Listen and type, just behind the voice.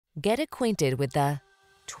Get acquainted with the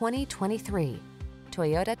 2023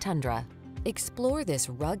 Toyota Tundra. Explore this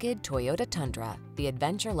rugged Toyota Tundra, the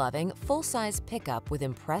adventure-loving, full-size pickup with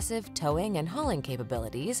impressive towing and hauling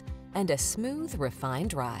capabilities and a smooth,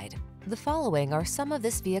 refined ride. The following are some of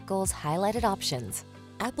this vehicle's highlighted options: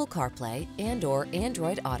 Apple CarPlay and/or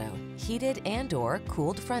Android Auto, heated and/or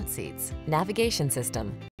cooled front seats, navigation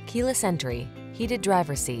system, keyless entry, heated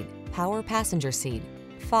driver's seat, power passenger seat,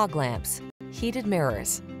 fog lamps, heated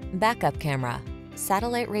mirrors, backup camera,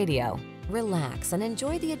 satellite radio. Relax and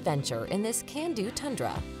enjoy the adventure in this can-do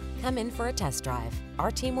Tundra. Come in for a test drive.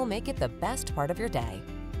 Our team will make it the best part of your day.